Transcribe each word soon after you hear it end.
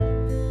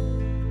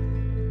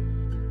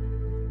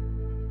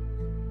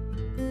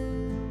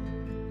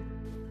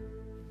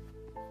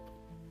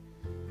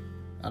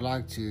I'd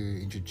like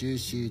to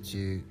introduce you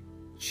to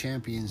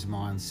Champions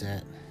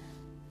Mindset.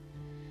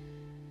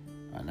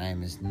 My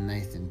name is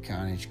Nathan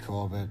Carnage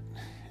Corbett,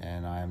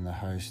 and I am the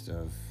host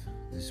of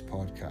this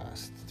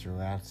podcast.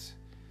 Throughout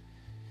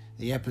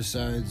the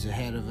episodes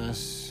ahead of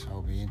us,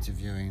 I'll be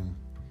interviewing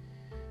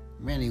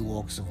many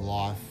walks of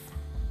life,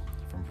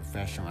 from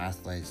professional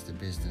athletes to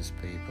business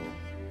people,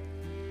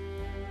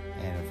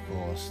 and of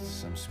course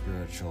some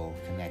spiritual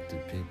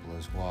connected people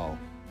as well.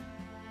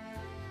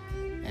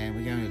 And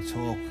we're going to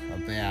talk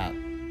about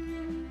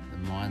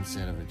the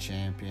mindset of a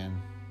champion,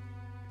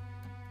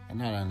 and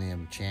not only a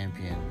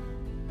champion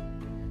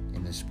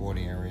in the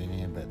sporting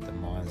arena, but the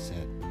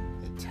mindset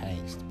it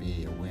takes to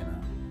be a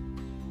winner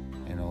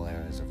in all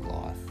areas of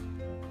life,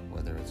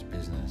 whether it's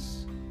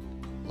business,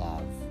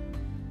 love,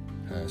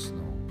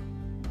 personal,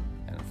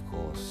 and of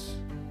course,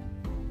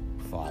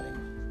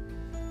 fighting.